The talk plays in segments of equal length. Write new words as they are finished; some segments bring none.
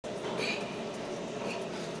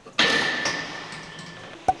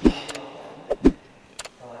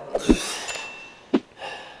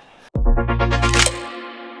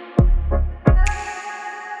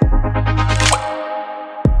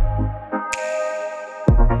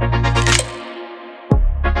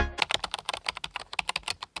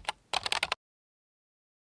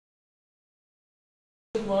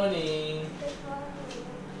morning. Good morning.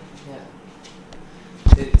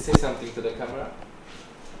 Yeah. Say something to the camera.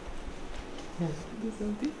 Yeah, do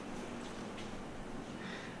something.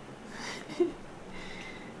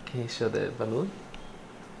 Can you show the balloon?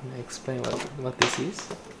 And explain what this is?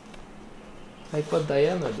 Like what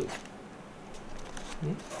Diana do?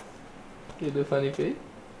 You do funny face?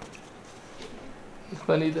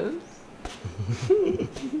 Funny dance?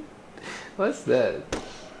 What's that?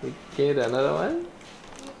 Can you do another one?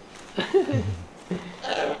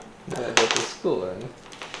 Now I go to school and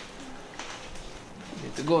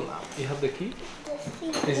need to go now. You have the key?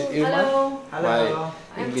 Is it Irma? Hello. My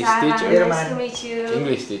I'm English Tara. teacher? Nice to meet you.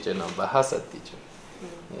 English teacher, no, Bahasa teacher.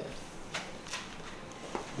 Yeah.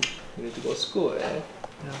 You need to go to school, eh?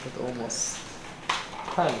 Yeah, but almost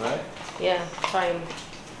time, right? Yeah, time.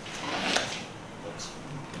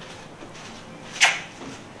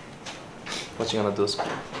 What you gonna do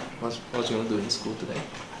school? What you gonna do in school today?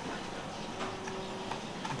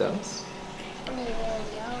 Dance?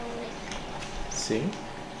 Sing?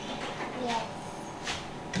 Yes.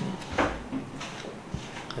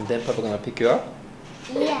 And then Papa gonna pick you up?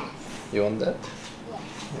 Yes. You want that?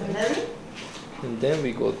 And then? And then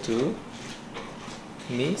we go to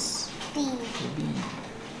Miss B. B.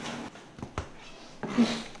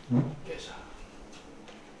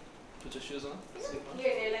 Put your shoes on.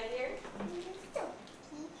 Here, Nela, here.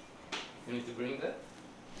 You need to bring that.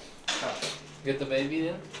 Come. Get the baby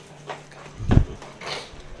then.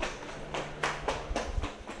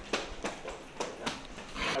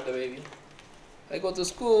 Have the baby. I go to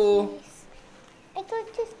school. I go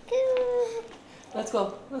to school. Let's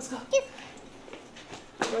go. Let's go.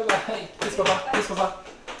 Bye bye. Kiss Papa. Kiss Papa.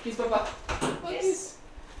 Kiss Papa. Kiss.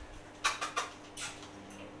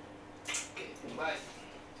 Okay. Bye.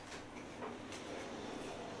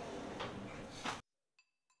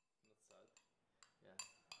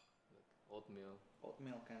 Oatmeal, Oat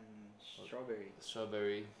milk and strawberry.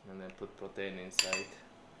 strawberry, and then put protein inside.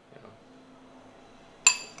 You know.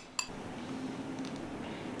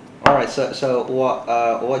 All right. So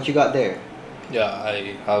what you got there? Yeah,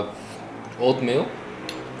 I have oatmeal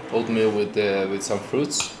with some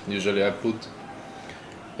fruits. Usually I put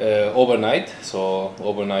overnight, so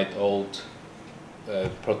overnight oat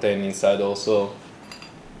protein inside also.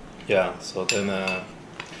 Yeah, so then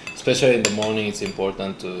especially in the morning it's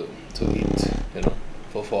important to eat, you know,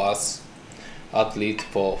 for us athlete,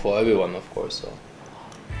 for everyone of course. So.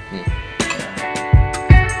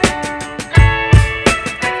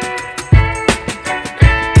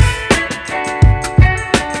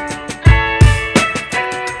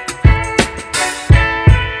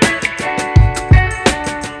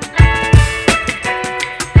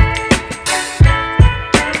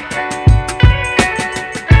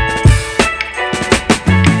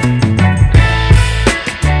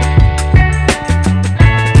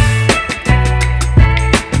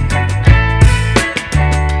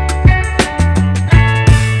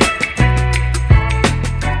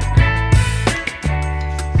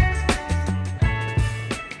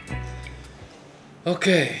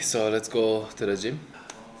 Okay, so let's go to the gym.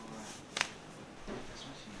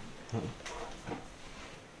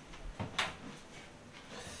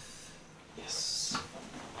 Yes.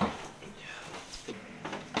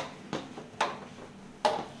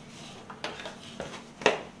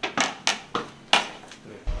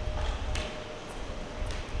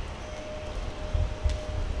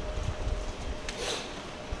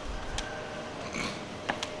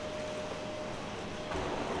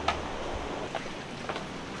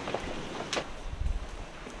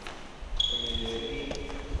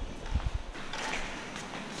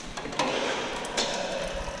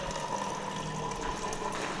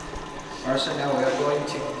 Alright, so now we are going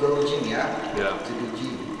to go gym, yeah? Yeah. To do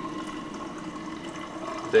gym.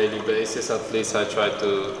 Daily basis, at least I try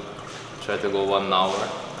to go 1 hour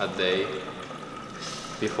a day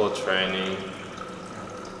before training.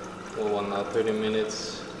 Go 1 hour 30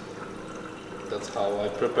 minutes. That's how I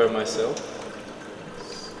prepare myself.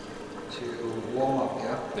 To warm up,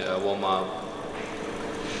 yeah? Yeah, warm up.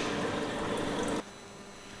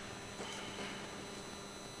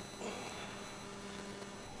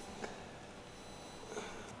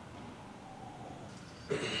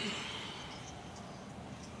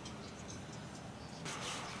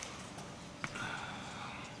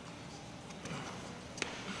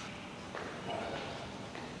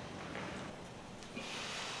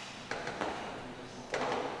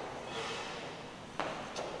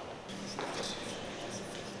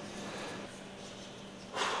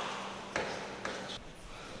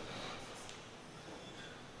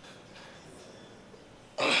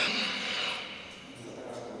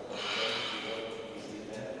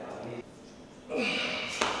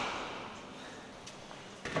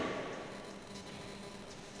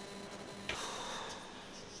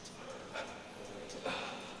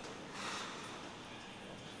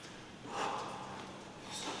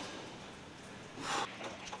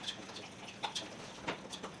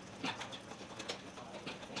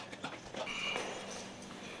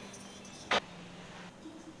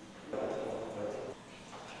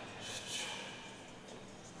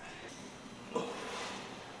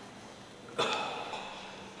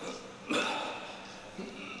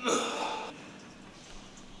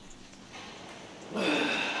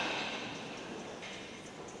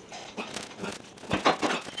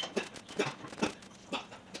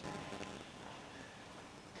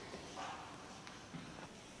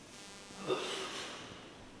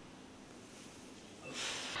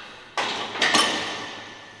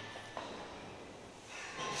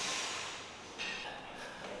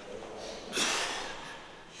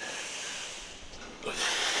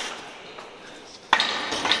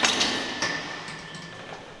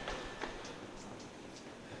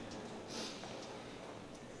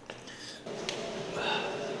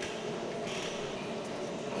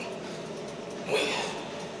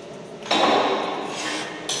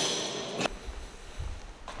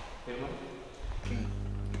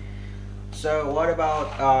 So what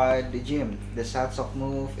about the gym? The sets of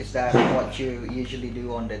move, is that what you usually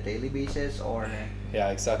do on the daily basis, or? Yeah,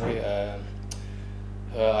 exactly.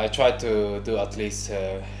 I try to do at least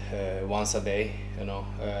once a day. You know,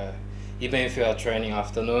 even if you are training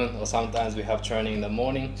afternoon, or sometimes we have training in the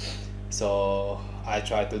morning. So I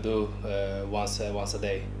try to do once a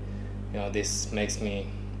day. You know, this makes me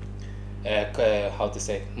how to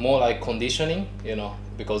say, more like conditioning. You know,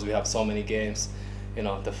 because we have so many games. You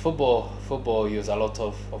know, the football use a lot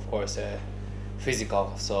of course,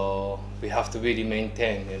 physical. So we have to really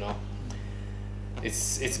maintain. You know,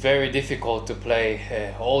 it's very difficult to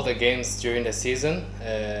play all the games during the season,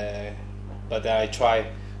 but I try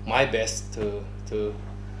my best to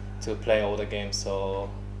play all the games. So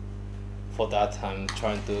for that, I'm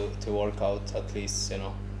trying to work out at least, you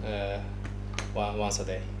know, once a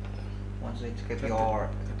day. Once a day to keep your.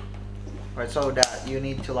 Right, so that you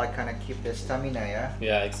need to like kind of keep the stamina, yeah?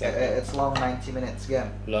 Yeah, exactly. It's long 90 minutes game.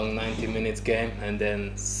 Long 90 minutes game, and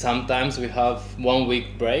then sometimes we have 1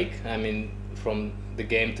 week break. I mean, from the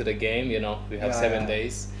game to the game, you know, we have 7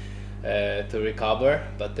 days to recover,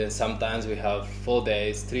 but then sometimes we have 4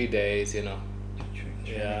 days, 3 days, you know.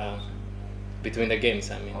 Yeah, between the games,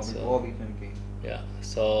 I mean. All So between the game. yeah,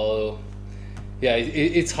 so yeah,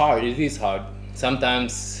 it's hard. It is hard.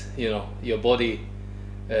 Sometimes, you know, your body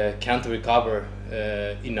can't recover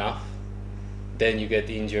enough, then you get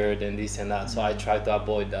injured and this and that. So I try to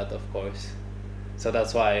avoid that, of course. So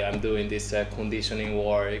that's why I'm doing this conditioning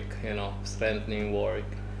work, you know, strengthening work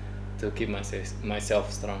to keep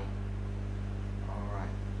myself strong. All right.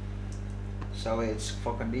 So it's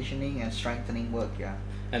for conditioning and strengthening work, yeah.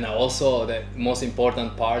 And also the most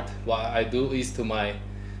important part, what I do is to my,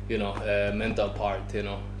 you know, mental part, you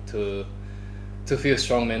know, to feel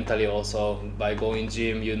strong mentally also. By going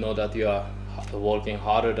gym, you know that you are working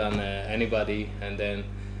harder than anybody, and then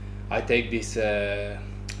I take this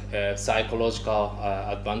psychological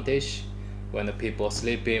advantage when the people are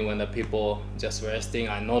sleeping, when the people just resting.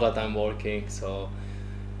 I know that I'm working, so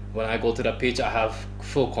when I go to the pitch, I have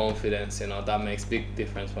full confidence. You know, that makes big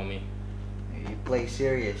difference for me. You play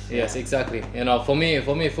serious. Yeah? Yes, exactly. You know, for me,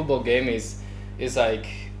 football game is like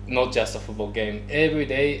not just a football game. Every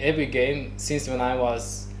day, every game, since when I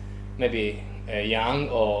was maybe young,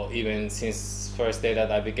 or even since first day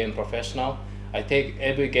that I became professional, I take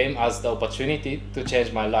every game as the opportunity to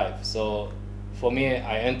change my life. So for me,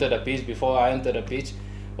 I enter the pitch. Before I enter the pitch,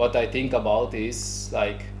 what I think about is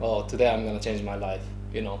like, oh, today I'm gonna change my life.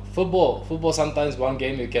 You know, football. Sometimes one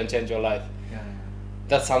game you can change your life. Yeah.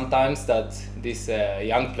 That sometimes that these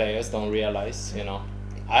young players don't realize. You know,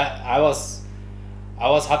 I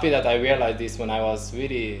was happy that I realized this when I was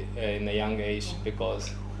really in a young age, because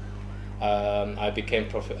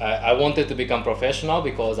I wanted to become professional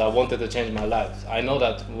because I wanted to change my life. I know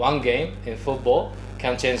that one game in football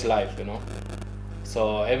can change life, you know.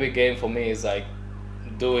 So every game for me is like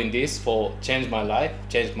doing this for change my life,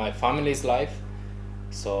 change my family's life.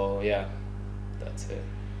 So yeah, that's it.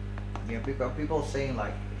 Yeah, people saying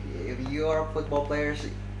like, if you are football players,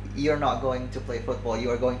 you're not going to play football. You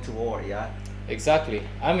are going to war, yeah. Exactly.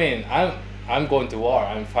 I mean, I'm going to war.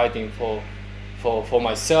 I'm fighting for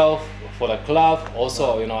myself, for the club.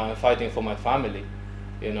 Also, you know, I'm fighting for my family.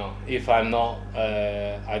 You know, if I'm not,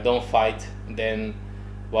 I don't fight, then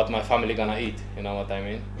what my family gonna eat? You know what I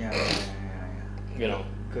mean? Yeah. You know.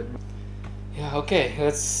 Good. Yeah. Okay.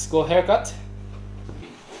 Let's go haircut.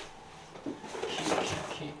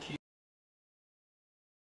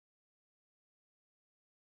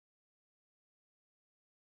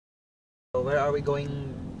 So where are we going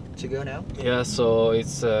to go now? Yeah, so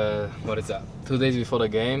it's what is that? 2 days before the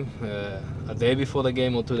game, a day before the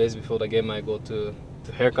game or 2 days before the game, I go to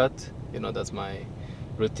haircut. You know, that's my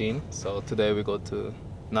routine. So today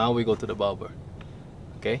now we go to the barber.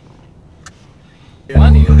 Okay.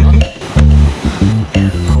 Money, you know.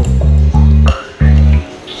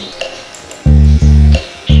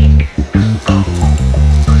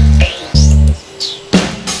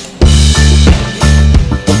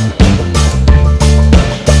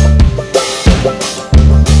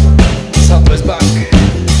 Southwest back.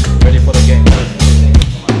 Ready for the game.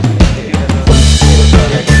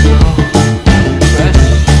 Fresh.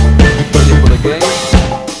 Ready for the game.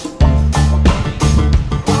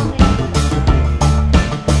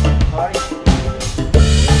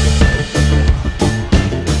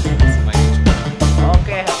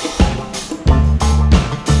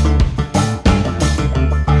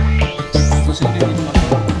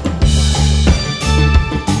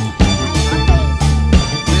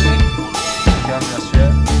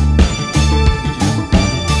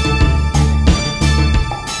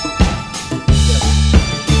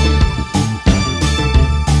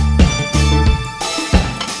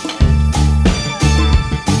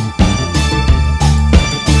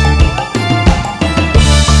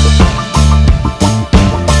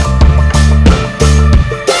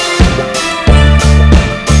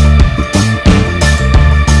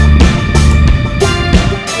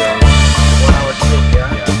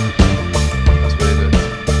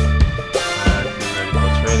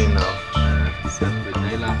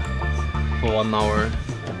 for 1 hour,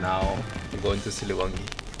 and now we're going to Siliwangi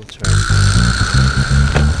for training.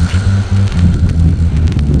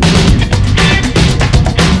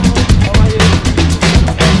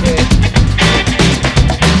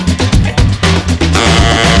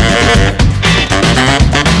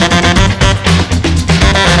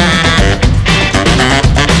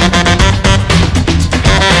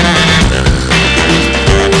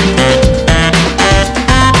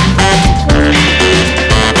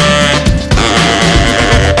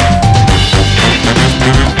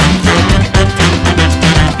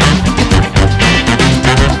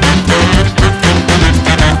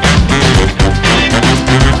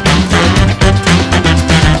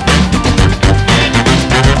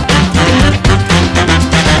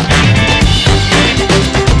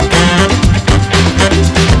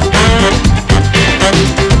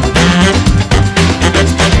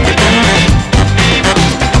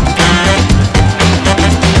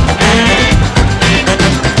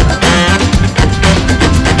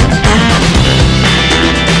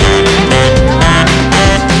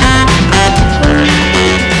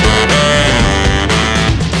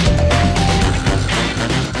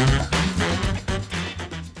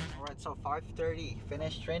 Alright, so 5:30,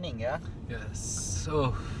 finished training, yeah? Yes,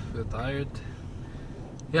 so we're tired.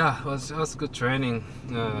 Yeah, it was good training,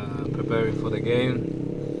 preparing for the game.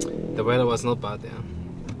 The weather was not bad, yeah.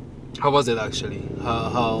 How was it actually?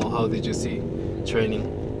 How did you see training?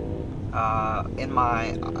 In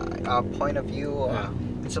my point of view, Yeah.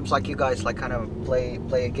 it seems like you guys like kind of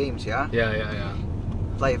play games, yeah? Yeah.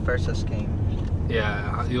 Play versus game.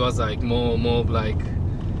 Yeah, it was like more like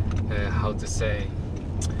how to say,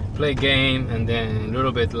 play game, and then a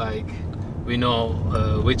little bit like we know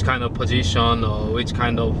which kind of position or which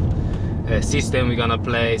kind of system we're gonna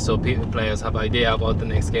play, so players have idea about the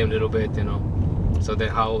next game a little bit, you know. So then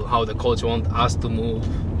how the coach want us to move.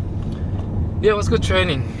 Yeah, it was good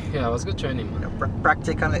training. Yeah, it was good training, man.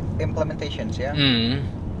 Practical implementations, yeah?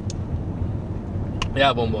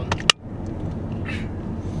 Yeah, Bonbon.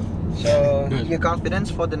 So, your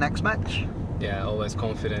confidence for the next match? Yeah, always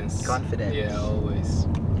confidence. Confidence. Yeah, always.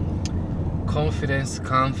 Confidence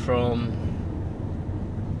comes from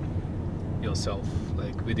yourself,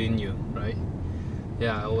 like within you, right?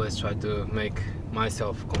 Yeah, I always try to make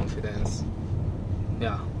myself confidence.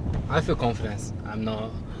 Yeah, I feel confidence. I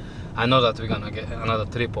know that we're gonna get another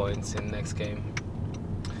 3 points in next game.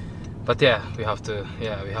 But yeah, we have to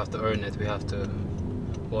earn it. We have to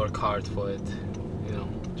work hard for it, you know,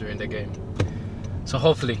 during the game. So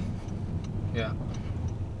hopefully, yeah,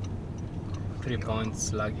 3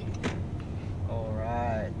 points lagi.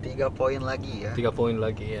 Alright, 3 poin lagi ya. 3 poin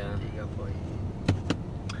lagi, yeah. 3 poin.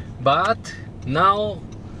 But now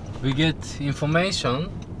we get information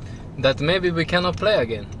that maybe we cannot play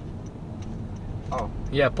again. Oh,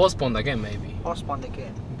 Yeah, postpone again maybe. postpone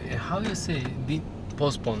again. How you say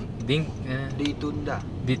postpone? Ditunda.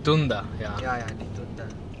 Ditunda, yeah. Yeah, ditunda.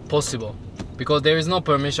 Possible. Because there is no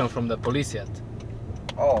permission from the police yet.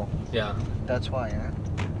 Oh, Yeah. that's why, yeah.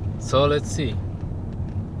 So let's see.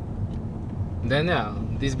 Then yeah,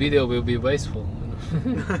 this video will be wasteful.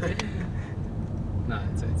 Nah,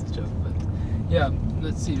 it's a joke, but yeah,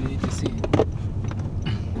 let's see. We need to see.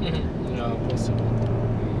 Yeah, possible.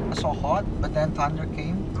 So hot, but then thunder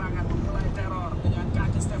came. Serangan memulai teror dengan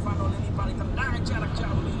kaki Stefano Lilley paling tendangan jarak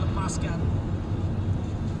jauh dilepaskan.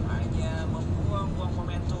 Hanya membuang-buang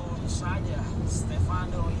momentum saja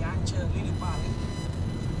Stefano Yance Lilley paling.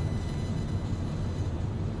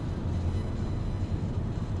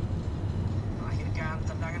 Melahirkan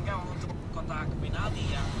tendangan gawang untuk kotak penalti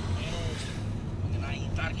yang mengenai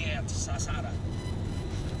target sasaran.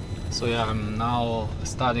 So yeah, I'm now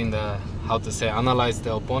starting analyze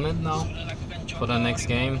the opponent now for the next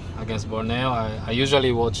game against Borneo. I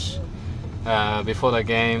usually watch before the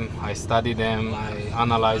game. I study them, I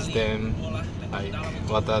analyze them, like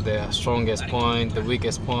what are their strongest point, the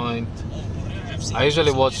weakest point. I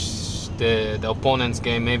usually watch the opponent's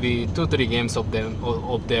game, maybe 2-3 games of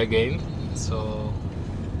their game. So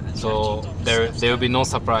there will be no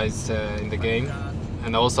surprise in the game.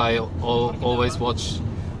 And also I always watch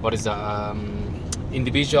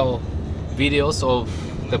individual videos of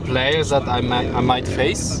the players that I might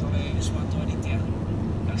face.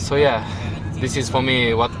 So yeah, this is for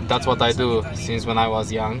me that's what I do since when I was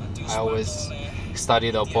young. I always study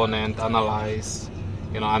the opponent, analyze.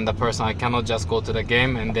 You know, I'm the person, I cannot just go to the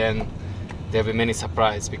game and then there'll be many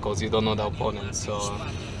surprises because you don't know the opponent. So,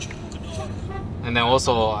 and then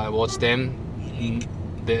also I watch them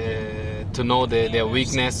to know their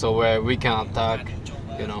weakness or where we can attack.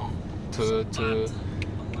 You know,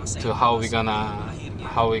 to how we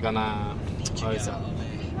gonna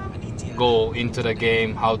go into the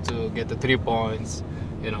game, how to get the 3 points.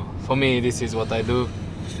 You know, for me, this is what I do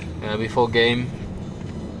before game.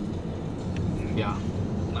 Yeah.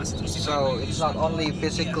 So it's not only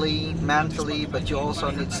physically, mentally, but you also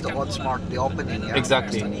need to outsmart the opponent. Yeah?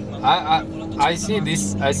 Exactly. I see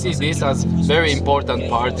this as very important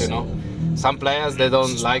part. You know, some players they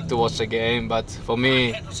don't like to watch the game, but for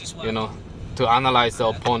me, you know, to analyze the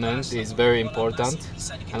opponent is very important.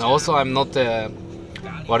 And also, I'm not the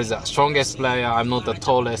strongest player. I'm not the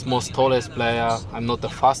most tallest player. I'm not the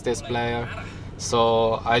fastest player. So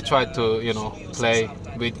I try to, you know, play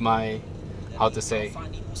with my, how to say,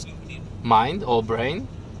 mind or brain.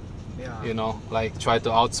 Yeah. You know, like try to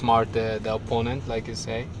outsmart the opponent, like you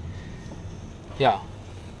say. Yeah,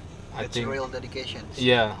 I It's think. real dedication.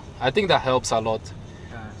 Yeah, I think that helps a lot.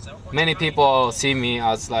 Yeah. Many people see me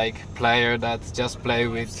as like player that just play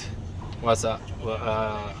with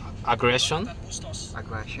aggression,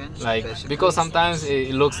 Aggression. like physically. because sometimes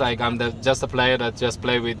it looks like I'm just a player that just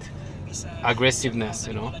play with aggressiveness,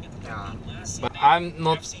 you know. Yeah. But I'm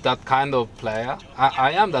not that kind of player.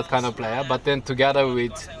 I am that kind of player, but then together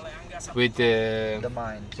with The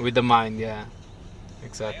mind. with the mind, yeah,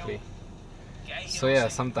 exactly. So yeah,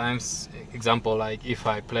 sometimes, example, like if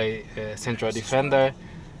I play central defender,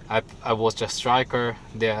 I watch a striker.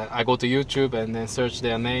 There, I go to YouTube and then search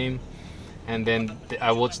their name, and then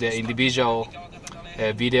I watch their individual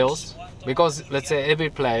videos. Because let's say every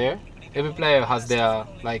player has their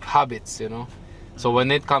like habits, you know. So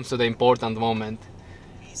when it comes to the important moment,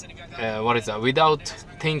 without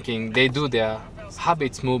thinking, they do their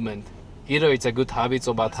habits movement. Either it's a good habits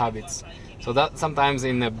or bad habits. So that sometimes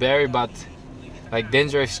in a very bad, like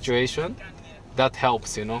dangerous situation, that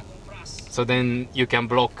helps, you know. So then you can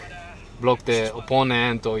block the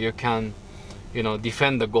opponent, or you can, you know,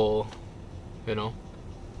 defend the goal, you know.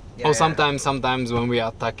 Yeah, Or yeah. sometimes when we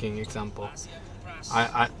are attacking, example,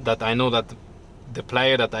 I know that the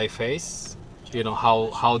player that I face, you know,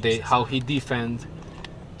 how he defend.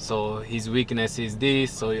 So his weakness is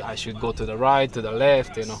this, so I should go to the right, to the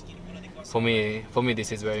left, you know. For me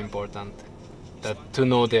this is very important, that to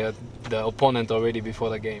know the opponent already before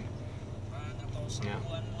the game. Yeah.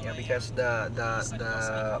 Yeah, because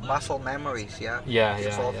the muscle memories, yeah. Yeah,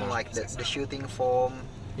 It's yeah, often yeah. like the shooting form.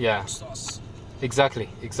 Yeah. Exactly.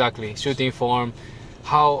 Shooting form,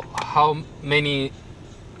 how many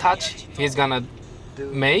touch he's gonna Do.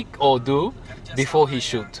 make or do before he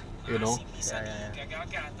shoot, you know. Yeah, yeah,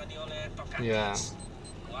 yeah. Yeah.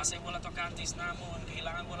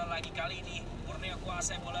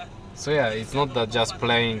 So yeah, it's not that just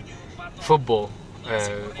playing football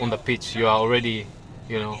on the pitch. You are already,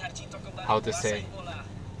 you know, how to say.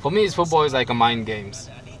 For me, football is like a mind games,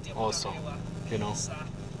 also, you know.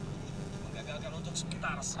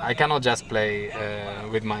 I cannot just play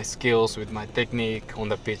with my skills, with my technique on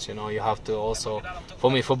the pitch. You know, you have to also. For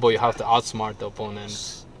me, football, you have to outsmart the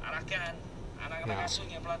opponent. Yeah.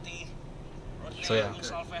 So yeah,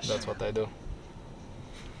 that's what I do.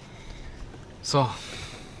 So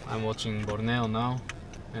I'm watching Borneo now,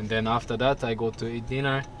 and then after that I go to eat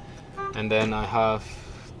dinner, and then I have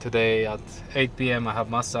today at 8 p.m. I have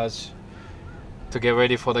massage to get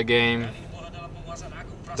ready for the game.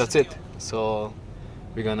 That's it. So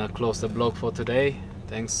we're gonna close the vlog for today.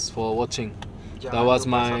 Thanks for watching. That was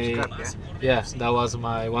my that was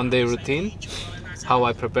my one-day routine. How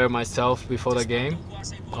I prepare myself before the game,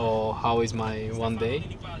 or how is my one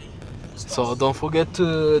day. So don't forget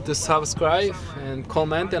to subscribe and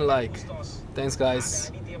comment and like. Thanks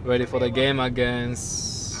guys. Ready for the game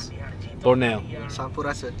against Borneo.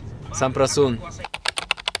 Sampurasun. Samprasun.